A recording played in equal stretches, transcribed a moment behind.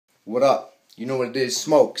What up? You know what it is,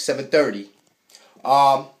 Smoke, 7:30.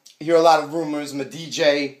 Hear a lot of rumors, I'm a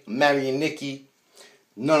DJ, I'm marrying Nikki.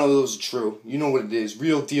 None of those are true. You know what it is,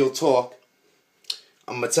 real deal talk.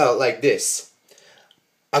 I'm gonna tell it like this.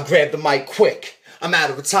 I grab the mic quick. I'm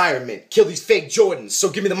out of retirement. Kill these fake Jordans,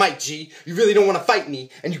 so give me the mic, G. You really don't want to fight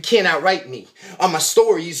me, and you can't outright me. My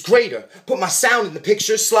story is greater. Put my sound in the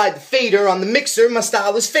picture, slide the fader on the mixer, my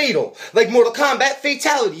style is fatal. Like Mortal Kombat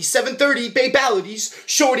fatalities, 7:30 babalities.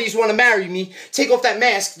 Shorties want to marry me. Take off that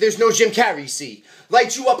mask, there's no Jim Carrey, see.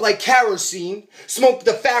 Light you up like kerosene. Smoke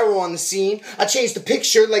the Pharaoh on the scene. I change the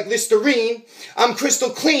picture like Listerine. I'm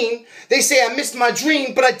crystal clean. They say I missed my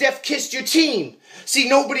dream, but I def kissed your team. See,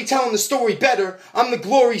 nobody telling the story better. I'm the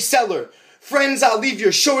glory seller. Friends, I'll leave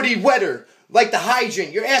your shorty wetter. Like the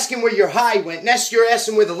hydrant, you're asking where your high went. Next, you're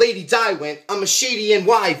asking where the Lady Di went. I'm a shady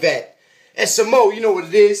NY vet. SMO, you know what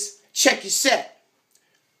it is. Check your set.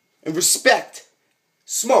 And respect.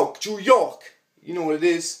 Smoke, New York. You know what it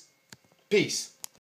is. Peace.